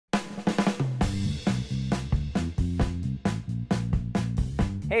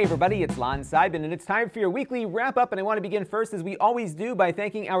Hey everybody, it's Lon.TV, and it's time for your weekly wrap-up, and I want to begin first, as we always do, by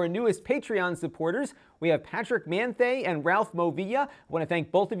thanking our newest Patreon supporters. We have Patrick Manthe and Ralph Movilla. I want to thank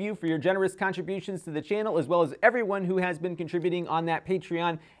both of you for your generous contributions to the channel, as well as everyone who has been contributing on that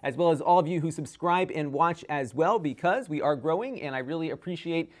Patreon, as well as all of you who subscribe and watch as well, because we are growing, and I really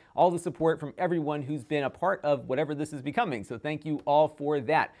appreciate all the support from everyone who's been a part of whatever this is becoming. So thank you all for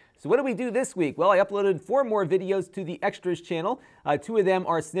that. So what do we do this week? Well, I uploaded 4 more videos to the Extras channel. 2 of them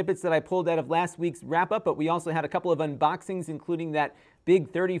are snippets that I pulled out of last week's wrap-up, but we also had a couple of unboxings, including that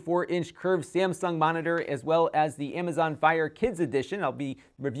big 34-inch curved Samsung monitor, as well as the Amazon Fire Kids Edition. I'll be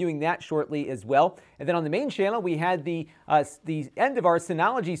reviewing that shortly as well. And then on the main channel, we had the end of our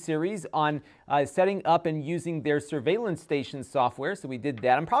Synology series on setting up and using their surveillance station software. So we did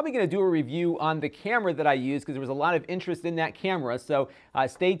that. I'm probably going to do a review on the camera that I use, because there was a lot of interest in that camera. So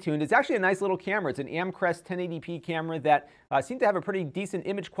stay tuned. It's actually a nice little camera. It's an Amcrest 1080p camera that seemed to have a pretty decent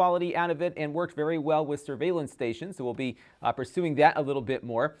image quality out of it and worked very well with surveillance stations. So we'll be pursuing that a little bit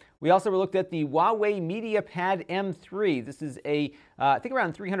more. We also looked at the Huawei MediaPad M3. This is I think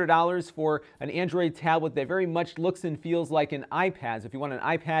around $300 for an Android tablet that very much looks and feels like an iPad. So if you want an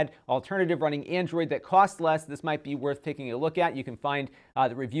iPad alternative running Android that costs less, this might be worth taking a look at. You can find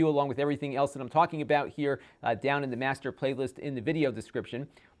the review along with everything else that I'm talking about here down in the master playlist in the video description.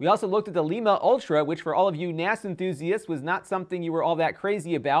 We also looked at the Lima Ultra, which for all of you NAS enthusiasts was not something you were all that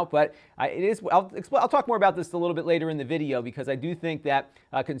crazy about, but it is. I'll talk more about this a little bit later in the video, because I do think that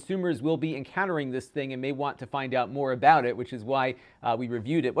consumers will be encountering this thing and may want to find out more about it, which is why we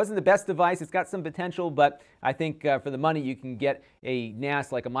reviewed it. It wasn't the best device. It's got some potential, but I think for the money you can get a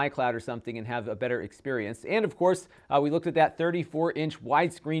NAS like a MyCloud or something and have a better experience. And of course, we looked at that 34-inch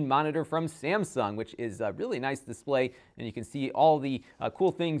widescreen monitor from Samsung, which is a really nice display, and you can see all the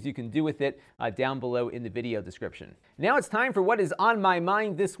cool things you can do with it down below in the video description. Now it's time for what is on my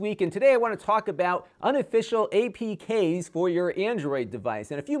mind this week, and today I want to talk about unofficial APKs for your Android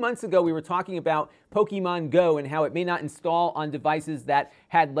device. And a few months ago we were talking about Pokemon Go and how it may not install on devices that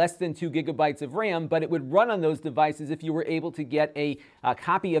had less than 2 gigabytes of RAM, but it would run on those devices if you were able to get a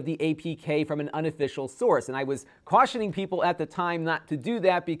copy of the APK from an unofficial source. And I was cautioning people at the time not to do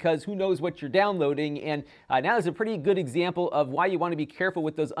that, because who knows what you're downloading. And now is a pretty good example of why you want to be careful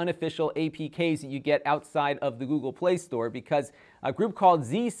with those unofficial APKs that you get outside of the Google Play Store, because a group called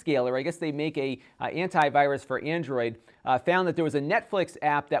Zscaler, I guess they make a antivirus for Android, found that there was a Netflix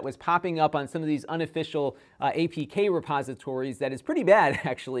app that was popping up on some of these unofficial APK repositories that is pretty bad,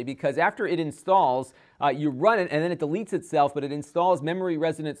 actually, because after it installs, you run it and then it deletes itself, but it installs memory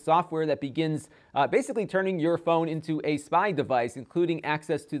resident software that begins basically turning your phone into a spy device, including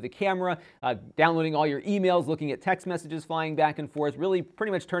access to the camera, downloading all your emails, looking at text messages flying back and forth, really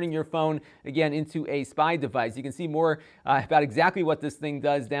pretty much turning your phone, again, into a spy device. You can see more about exactly what this thing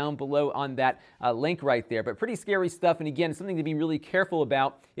does down below on that link right there. But pretty scary stuff, and again, something to be really careful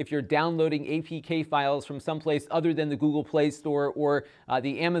about if you're downloading APK files from someplace other than the Google Play Store or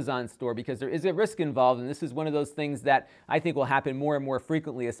the Amazon Store, because there is a risk involved, and this is one of those things that I think will happen more and more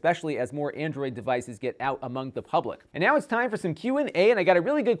frequently, especially as more Android devices get out among the public. And now it's time for some Q&A, and I got a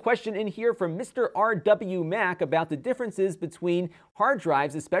really good question in here from Mr. RW Mac about the differences between hard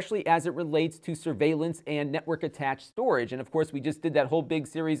drives, especially as it relates to surveillance and network attached storage. And of course, we just did that whole big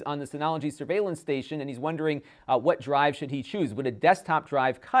series on the Synology surveillance station, and he's wondering what drive should he choose. Would a desktop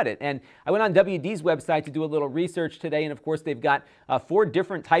drive cut it? And I went on WD's website to do a little research today, and of course they've got 4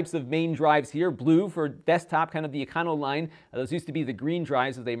 different types of main drives here. Blue for desktop, kind of the Econo line. Those used to be the green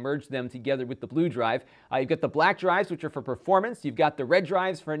drives, so they merged them together with the blue drive. You've got the black drives, which are for performance. You've got the red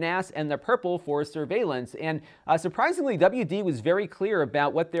drives for NAS, and the purple for surveillance. And surprisingly, WD was very clear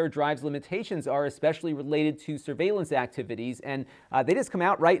about what their drive's limitations are, especially related to surveillance activities. And they just come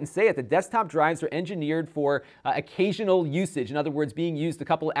out right and say it. The desktop drives are engineered for occasional usage. In other words, being used a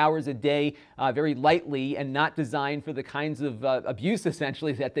couple hours a day very lightly, and not designed for the kinds of abuse,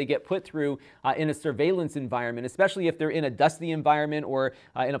 essentially, that they get put through in a surveillance environment, especially if they're in a dusty environment or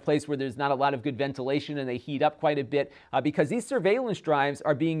in a place where there's not a lot of good ventilation and they heat up quite a bit, because these surveillance drives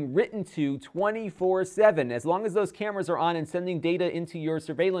are being written to 24/7. As long as those cameras are on and sending data into your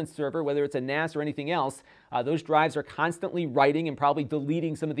surveillance server, whether it's a NAS or anything else, those drives are constantly writing and probably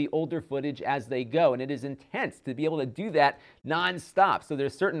deleting some of the older footage as they go. And it is intense to be able to do that non-stop. So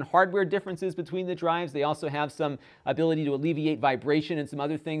there's certain hardware differences between the drives. They also have some ability to alleviate vibration and some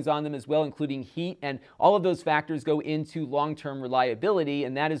other things on them as well, including heat. And all of those factors go into long-term reliability.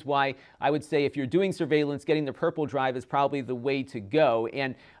 And that is why I would say if you're doing surveillance, getting the purple drive is probably the way to go.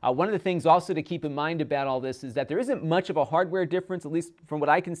 And one of the things also to keep in mind about all this is that there isn't much of a hardware difference difference, at least from what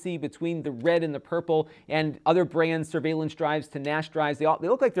I can see, between the red and the purple and other brands, surveillance drives to NAS drives. They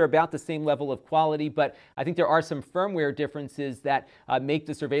look like they're about the same level of quality, but I think there are some firmware differences that make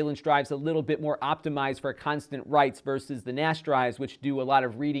the surveillance drives a little bit more optimized for constant writes versus the NAS drives, which do a lot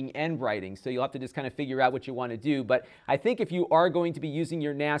of reading and writing. So you'll have to just kind of figure out what you want to do. But I think if you are going to be using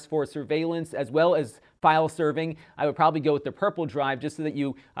your NAS for surveillance as well as file serving, I would probably go with the purple drive just so that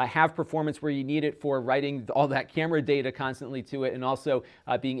you have performance where you need it for writing all that camera data constantly to it, and also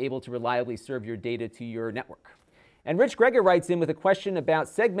being able to reliably serve your data to your network. And Rich Greger writes in with a question about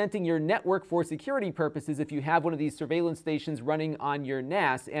segmenting your network for security purposes if you have one of these surveillance stations running on your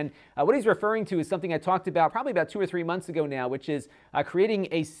NAS. And what he's referring to is something I talked about probably about 2 or 3 months ago now, which is creating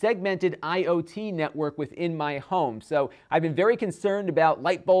a segmented IoT network within my home. So I've been very concerned about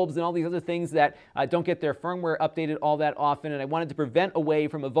light bulbs and all these other things that don't get their firmware updated all that often, and I wanted to prevent away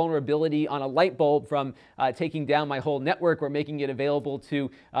from a vulnerability on a light bulb from taking down my whole network or making it available to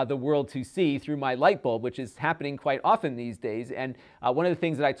the world to see through my light bulb, which is happening quite often these days. And one of the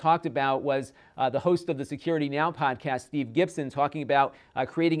things that I talked about was the host of the Security Now podcast, Steve Gibson, talking about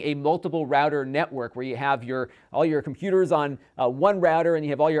creating a multiple router network where you have all your computers on one router and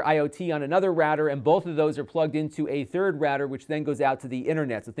you have all your IoT on another router, and both of those are plugged into a third router, which then goes out to the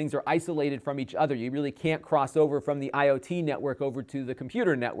internet. So things are isolated from each other. You really can't cross over from the IoT network over to the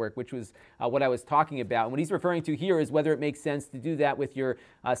computer network, which was what I was talking about. And what he's referring to here is whether it makes sense to do that with your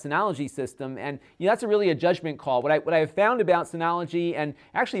Synology system. And that's really a judgment call. What I have found about Synology, and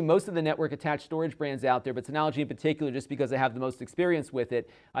actually most of the network attached storage brands out there, but Synology in particular, just because I have the most experience with it,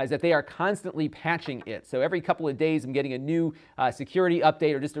 is that they are constantly patching it. So every couple of days I'm getting a new security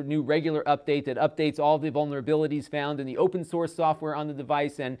update or just a new regular update that updates all the vulnerabilities found in the open source software on the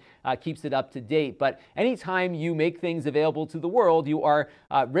device and keeps it up to date. But anytime you make things available to the world, you are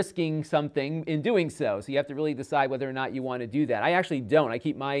risking something in doing so. So you have to really decide whether or not you want to do that. I actually don't. I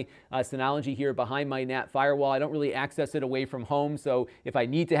keep my Synology here behind my NAT firewall. I don't really access it away from home. So if I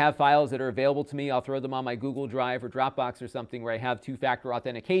need to have files that are available to me, I'll throw them on my Google Drive or Dropbox or something where I have two-factor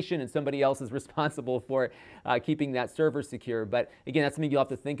authentication and somebody else is responsible for keeping that server secure. But again, that's something you'll have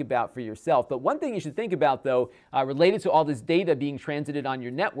to think about for yourself. But one thing you should think about, though, related to all this data being transited on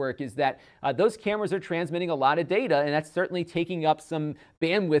your network is that those cameras are transmitting a lot of data, and that's certainly taking up some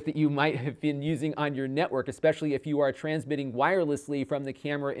bandwidth that you might have been using on your network, especially if you are transmitting wirelessly from the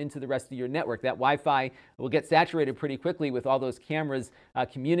camera into the rest of your network. That Wi-Fi will get saturated pretty quickly with all those cameras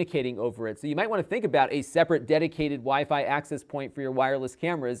communicating over it. So you might want to think about a separate dedicated Wi-Fi access point for your wireless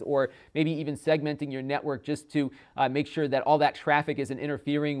cameras, or maybe even segmenting your network just to make sure that all that traffic isn't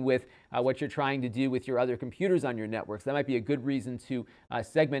interfering with what you're trying to do with your other computers on your network. So that might be a good reason to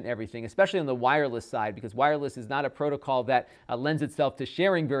segment everything, especially on the wireless side, because wireless is not a protocol that lends itself to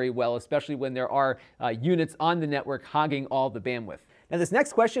sharing very well, especially when there are units on the network hogging all the bandwidth. Now, this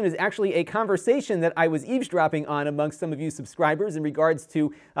next question is actually a conversation that I was eavesdropping on amongst some of you subscribers in regards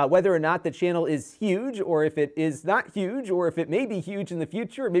to whether or not the channel is huge, or if it is not huge, or if it may be huge in the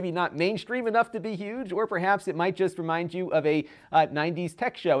future, or maybe not mainstream enough to be huge, or perhaps it might just remind you of a 90s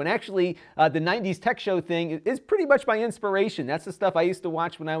tech show. And actually, the 90s tech show thing is pretty much my inspiration. That's the stuff I used to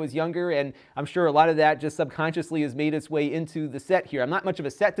watch when I was younger, and I'm sure a lot of that just subconsciously has made its way into the set here. I'm not much of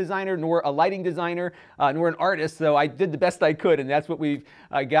a set designer, nor a lighting designer, nor an artist, so I did the best I could, and that's what we've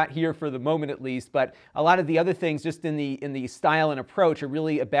got here for the moment at least. But a lot of the other things just in the style and approach are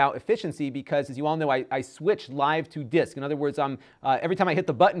really about efficiency, because as you all know, I switch live to disk. In other words, every time I hit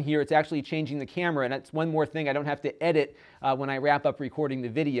the button here, it's actually changing the camera, and that's one more thing I don't have to edit when I wrap up recording the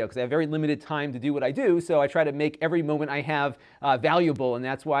video, because I have very limited time to do what I do. So I try to make every moment I have valuable, and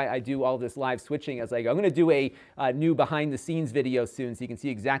that's why I do all this live switching as I go. I'm going to do a new behind the scenes video soon, so you can see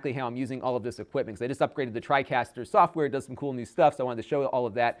exactly how I'm using all of this equipment, because I just upgraded the TriCaster software. It does some cool new stuff, so I wanted to show all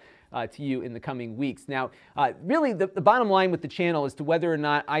of that to you in the coming weeks. Now, really the bottom line with the channel as to whether or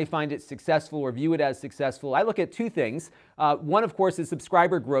not I find it successful or view it as successful, I look at two things. One, of course, is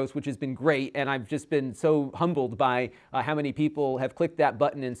subscriber growth, which has been great, and I've just been so humbled by how many people have clicked that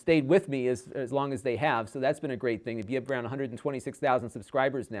button and stayed with me as long as they have. So that's been a great thing. We have around 126,000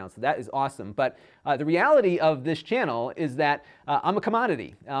 subscribers now, so that is awesome. But the reality of this channel is that I'm a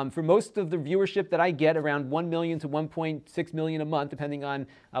commodity. For most of the viewership that I get, around 1 million to 1.6 million a month, depending on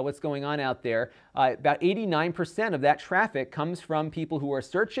what's going on out there, about 89% of that traffic comes from people who are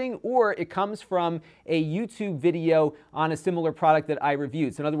searching, or it comes from a YouTube video on on a similar product that I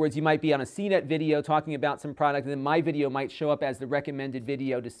reviewed. So in other words, you might be on a CNET video talking about some product, and then my video might show up as the recommended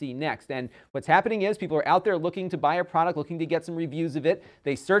video to see next. And what's happening is people are out there looking to buy a product, looking to get some reviews of it.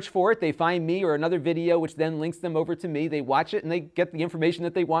 They search for it, they find me or another video, which then links them over to me. They watch it and they get the information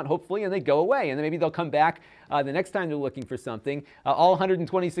that they want, hopefully, and they go away. And then maybe they'll come back the next time they're looking for something. All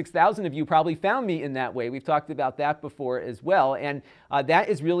 126,000 of you probably found me in that way. We've talked about that before as well. And that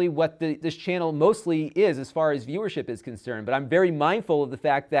is really what this channel mostly is as far as viewership is concerned. But I'm very mindful of the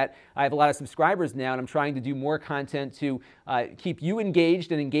fact that I have a lot of subscribers now, and I'm trying to do more content to keep you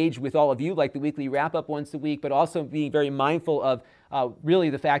engaged and engage with all of you, like the weekly wrap-up once a week, but also being very mindful of really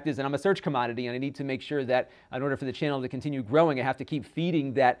the fact is that I'm a search commodity, and I need to make sure that in order for the channel to continue growing, I have to keep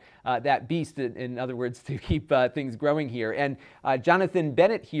feeding that beast, in other words, to keep things growing here. And Jonathan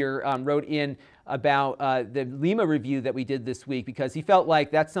Bennett here wrote in about the Lima review that we did this week, because he felt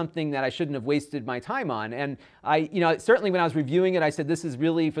like that's something that I shouldn't have wasted my time on. And certainly when I was reviewing it, I said this is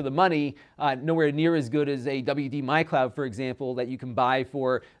really for the money, nowhere near as good as a WD MyCloud, for example, that you can buy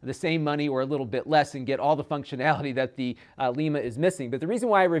for the same money or a little bit less and get all the functionality that the Lima is missing. But the reason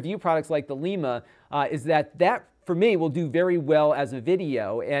why I review products like the Lima is that for me, will do very well as a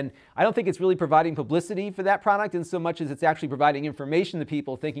video. And I don't think it's really providing publicity for that product in so much as it's actually providing information to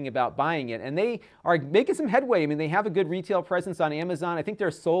people thinking about buying it. And they are making some headway. I mean, they have a good retail presence on Amazon. I think they're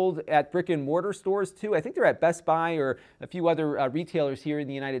sold at brick and mortar stores too. I think they're at Best Buy or a few other retailers here in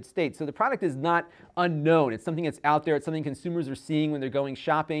the United States. So the product is not unknown. It's something that's out there. It's something consumers are seeing when they're going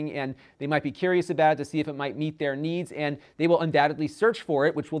shopping, and they might be curious about it to see if it might meet their needs, and they will undoubtedly search for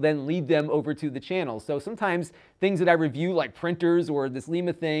it, which will then lead them over to the channel. So sometimes things that I review, like printers or this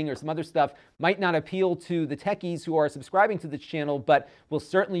Lima thing or some other stuff, might not appeal to the techies who are subscribing to this channel, but will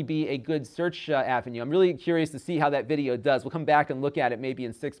certainly be a good search avenue. I'm really curious to see how that video does. We'll come back and look at it maybe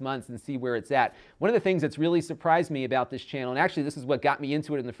in 6 months and see where it's at. One of the things that's really surprised me about this channel, and actually this is what got me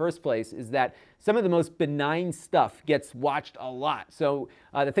into it in the first place, is that some of the most benign stuff gets watched a lot. So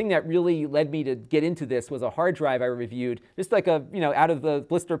the thing that really led me to get into this was a hard drive I reviewed, just like a, out of the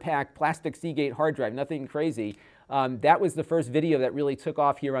blister pack plastic Seagate hard drive, nothing crazy. That was the first video that really took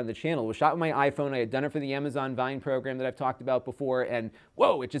off here on the channel. It was shot with my iPhone. I had done it for the Amazon Vine program that I've talked about before, and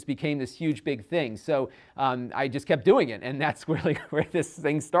whoa, it just became this huge big thing. So I just kept doing it, and that's really where this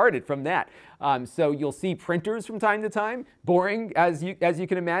thing started, from that. So you'll see printers from time to time, boring as you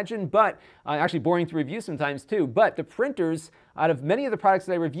can imagine, but actually boring to review sometimes too. But the printers, out of many of the products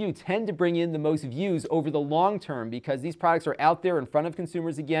that I review, tend to bring in the most views over the long term, because these products are out there in front of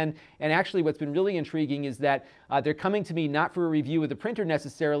consumers again. And actually what's been really intriguing is that they're coming to me not for a review of the printer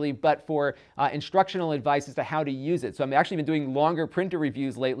necessarily, but for instructional advice as to how to use it. So I've actually been doing longer printer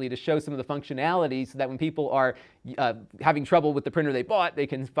reviews lately to show some of the functionality, so that when people are having trouble with the printer they bought, they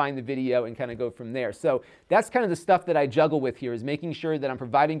can find the video and kind of go from there. So that's kind of the stuff that I juggle with here, is making sure that I'm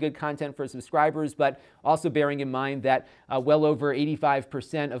providing good content for subscribers, but also bearing in mind that well over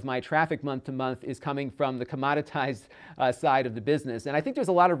 85% of my traffic month to month is coming from the commoditized side of the business. And I think there's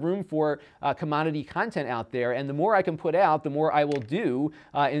a lot of room for commodity content out there, and the more I can put out, the more I will do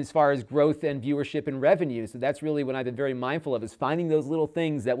as far as growth and viewership and revenue. So that's really what I've been very mindful of, is finding those little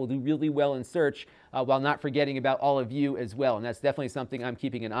things that will do really well in search, while not forgetting about all of you as well. And that's definitely something I'm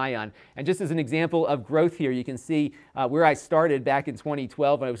keeping an eye on. And just as an example of growth here, you can see where I started back in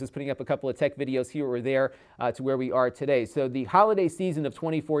 2012, when I was just putting up a couple of tech videos here or there, to where we are today. So the holiday season of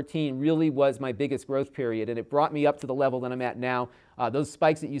 2014 really was my biggest growth period, and it brought me up to the level that I'm at now. Those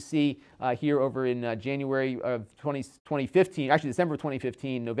spikes that you see here over in January of 2015, actually December of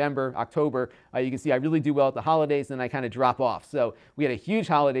 2015, November, October, you can see I really do well at the holidays, and I kind of drop off. So we had a huge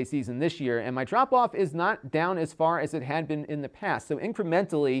holiday season this year, and my drop off is not down as far as it had been in the past. So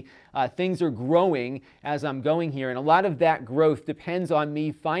incrementally, things are growing as I'm going here, and a lot of that growth depends on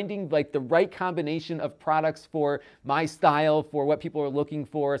me finding like the right combination of products for my style, for what people are looking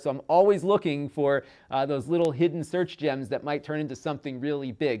for. So I'm always looking for those little hidden search gems that might turn into something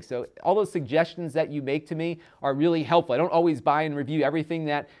really big. So all those suggestions that you make to me are really helpful. I don't always buy and review everything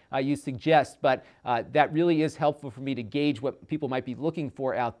that you suggest, but that really is helpful for me to gauge what people might be looking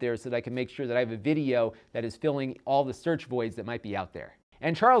for out there, so that I can make sure that I have a video that is filling all the search voids that might be out there.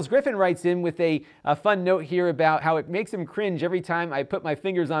 And Charles Griffin writes in with a fun note here about how it makes him cringe every time I put my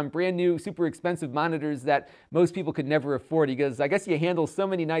fingers on brand new, super expensive monitors that most people could never afford. He goes, I guess you handle so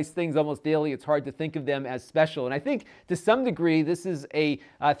many nice things almost daily, it's hard to think of them as special. And I think to some degree, this is a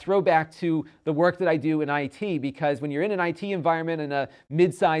throwback to the work that I do in IT, because when you're in an IT environment in a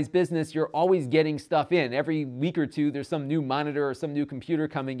mid-sized business, you're always getting stuff in. Every week or two, there's some new monitor or some new computer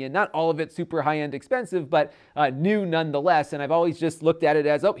coming in. Not all of it super high-end expensive, but new nonetheless. And I've always just looked at at it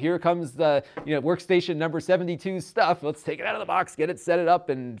as, oh, here comes the workstation number 72 stuff. Let's take it out of the box, get it, set it up,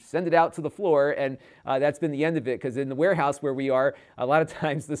 and send it out to the floor. And that's been the end of it, because in the warehouse where we are, a lot of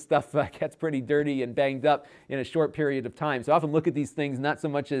times the stuff gets pretty dirty and banged up in a short period of time. So I often look at these things not so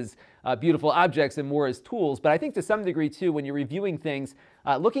much as beautiful objects and more as tools, but I think to some degree too, when you're reviewing things,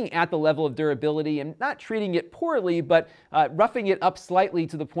 looking at the level of durability and not treating it poorly, but roughing it up slightly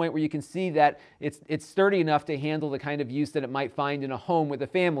to the point where you can see that it's sturdy enough to handle the kind of use that it might find in a home with a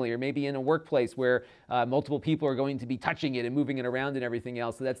family, or maybe in a workplace where multiple people are going to be touching it and moving it around and everything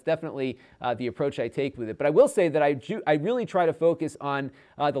else. So that's definitely the approach I take with it. But I will say that I really try to focus on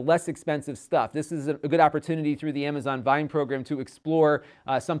the less expensive stuff. This is a good opportunity through the Amazon Vine program to explore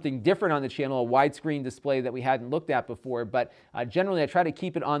something different on the channel, a widescreen display that we hadn't looked at before. But generally, I try to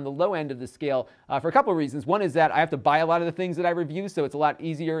keep it on the low end of the scale for a couple of reasons. One is that I have to buy a lot of the things that I review, so it's a lot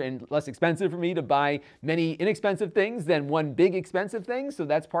easier and less expensive for me to buy many inexpensive things than one big expensive thing. So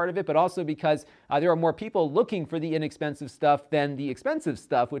that's part of it, but also because there are more people looking for the inexpensive stuff than the expensive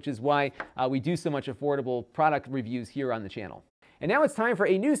stuff, which is why we do so much affordable product reviews here on the channel. And now it's time for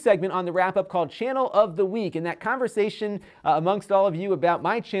a new segment on the Wrap-Up called Channel of the Week. And that conversation amongst all of you about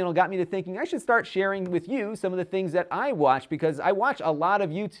my channel got me to thinking I should start sharing with you some of the things that I watch, because I watch a lot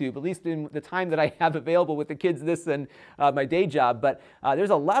of YouTube, at least in the time that I have available with the kids, this and my day job. But there's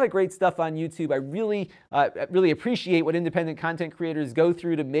a lot of great stuff on YouTube. I really appreciate what independent content creators go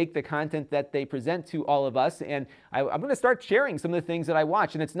through to make the content that they present to all of us. And I'm going to start sharing some of the things that I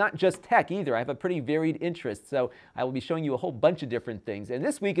watch. And it's not just tech either. I have a pretty varied interest. So I will be showing you a whole bunch of different things. And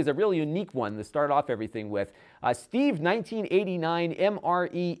this week is a really unique one to start off everything with. Steve 1989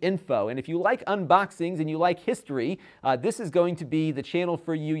 MRE Info. And if you like unboxings and you like history, this is going to be the channel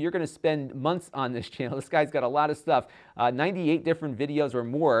for you. You're going to spend months on this channel. This guy's got a lot of stuff, 98 different videos or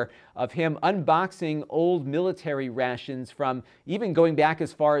more of him unboxing old military rations from even going back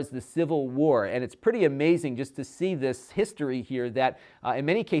as far as the Civil War. And it's pretty amazing just to see this history here that in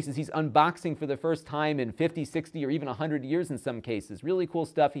many cases he's unboxing for the first time in 50, 60, or even 100 years in some cases. Really cool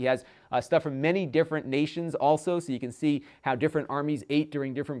stuff. He has stuff from many different nations also, so you can see how different armies ate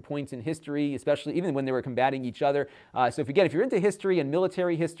during different points in history, especially even when they were combating each other. So if you're into history and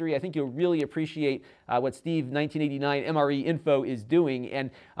military history, I think you'll really appreciate what Steve 1989 MRE Info is doing.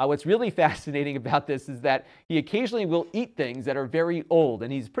 And what's really fascinating about this is that he occasionally will eat things that are very old,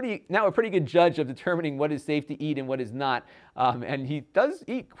 and he's now a pretty good judge of determining what is safe to eat and what is not. And he does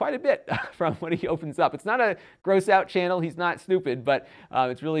eat quite a bit from what he opens up. It's not a gross out channel. He's not stupid, but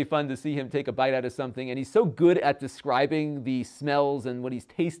it's really fun to see him take a bite out of something. And he's so good at describing the smells and what he's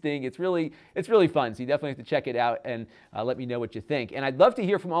tasting. It's really fun. So you definitely have to check it out and let me know what you think. And I'd love to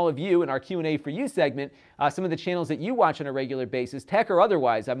hear from all of you in our Q&A for you segment, some of the channels that you watch on a regular basis, tech or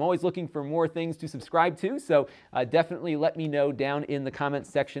otherwise. I'm always looking for more things to subscribe to, so definitely let me know down in the comments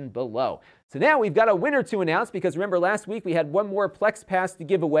section below. So now we've got a winner to announce, because remember last week we had one more Plex pass to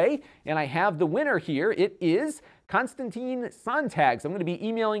give away, and I have the winner here. It is Konstantin Sontag. So I'm going to be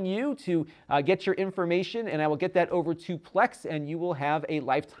emailing you to get your information, and I will get that over to Plex, and you will have a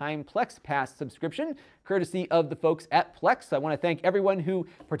lifetime Plex Pass subscription, courtesy of the folks at Plex. I want to thank everyone who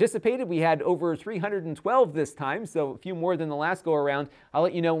participated. We had over 312 this time, so a few more than the last go around. I'll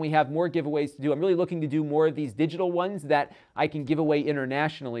let you know when we have more giveaways to do. I'm really looking to do more of these digital ones that I can give away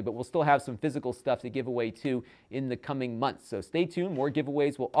internationally, but we'll still have some physical stuff to give away too in the coming months. So stay tuned. More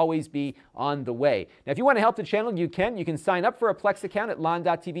giveaways will always be on the way. Now, if you want to help the channel, you can sign up for a Plex account at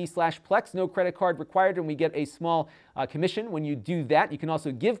Lon.TV/Plex. No credit card required, and we get a small commission when you do that. You can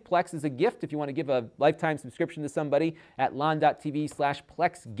also give Plex as a gift if you want to give a lifetime subscription to somebody at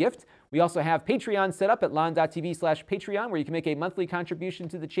Lon.TV/Plex gift. We also have Patreon set up at Lon.TV/Patreon, where you can make a monthly contribution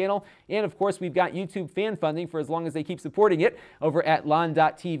to the channel. And of course, we've got YouTube fan funding for as long as they keep supporting it over at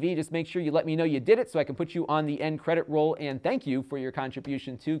Lon.TV. Just make sure you let me know you did it so I can put you on the end credit roll, and thank you for your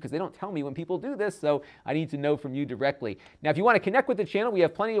contribution too, because they don't tell me when people do this, so I need to know from you directly. Now, if you want to connect with the channel, we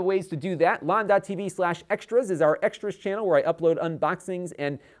have plenty of ways to do that. Lon.TV/Extras is our extras channel where I upload unboxings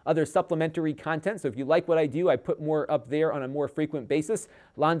and other supplementary content. So if you like what I do, I put more up there on a more frequent basis.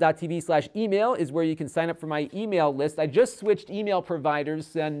 Lon.TV/email is where you can sign up for my email list. I just switched email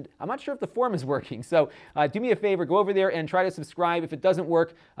providers, and I'm not sure if the form is working. So do me a favor, go over there and try to subscribe. If it doesn't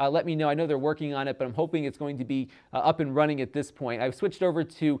work, let me know. I know they're working on it, but I'm hoping it's going to be up and running at this point. I've switched over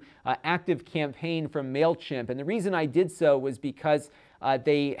to Active Campaign from MailChimp, and the reason I did so was because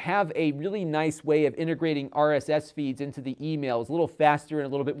they have a really nice way of integrating RSS feeds into the emails, a little faster and a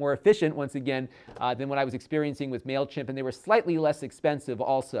little bit more efficient, once again, than what I was experiencing with MailChimp, and they were slightly less expensive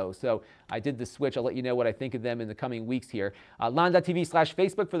also. So I did the switch. I'll let you know what I think of them in the coming weeks here.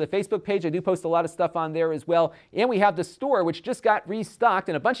 Lon.TV/Facebook for the Facebook page. I do post a lot of stuff on there as well. And we have the store, which just got restocked,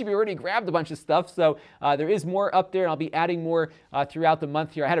 and a bunch of you already grabbed a bunch of stuff. So there is more up there, and I'll be adding more throughout the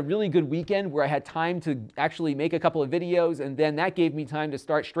month here. I had a really good weekend where I had time to actually make a couple of videos, and then that gave me time to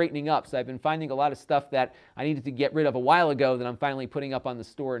start straightening up. So I've been finding a lot of stuff that I needed to get rid of a while ago that I'm finally putting up on the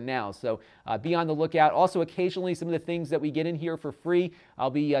store now. So be on the lookout. Also, occasionally, some of the things that we get in here for free, I'll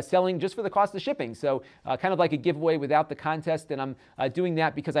be selling just for the cost of shipping. So kind of like a giveaway without the contest, and I'm doing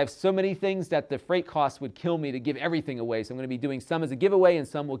that because I have so many things that the freight costs would kill me to give everything away. So I'm going to be doing some as a giveaway, and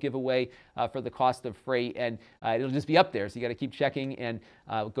some will give away for the cost of freight, and it'll just be up there. So you got to keep checking and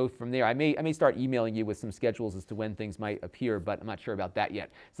go from there. I may start emailing you with some schedules as to when things might appear, but I'm not sure about that yet.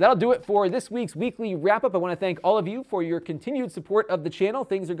 So that'll do it for this week's weekly wrap-up. I want to thank all of you for your continued support of the channel.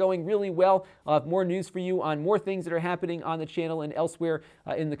 Things are going really well. I'll have more news for you on more things that are happening on the channel and elsewhere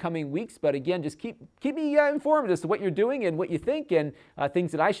in the coming weeks. But again, just keep me informed as to what you're doing and what you think, and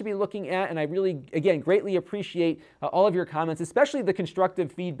things that I should be looking at. And I really, again, greatly appreciate all of your comments, especially the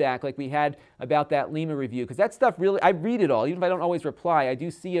constructive feedback like we had about that Lima review, because that stuff really, I read it all. Even if I don't always reply, I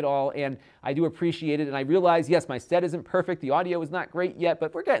do see it all, and I do appreciate it. And I realize, yes, my set isn't perfect. The audio is not great yet,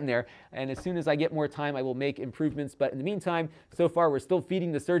 but we're getting there. And as soon as I get more time, I will make improvements. But in the meantime, so far, we're still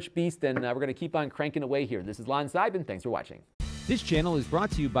feeding the search beast, and we're going to keep on cranking away here. This is Lon.TV, and thanks for watching. This channel is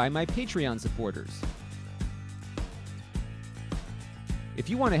brought to you by my Patreon supporters. If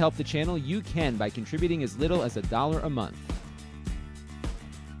you want to help the channel, you can by contributing as little as $1 a month.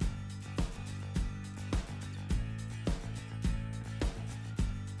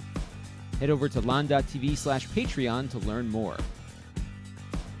 Head over to Lon.TV/Patreon to learn more.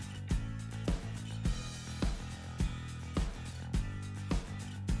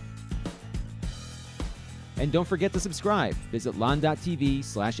 And don't forget to subscribe. Visit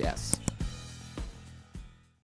Lon.TV/S.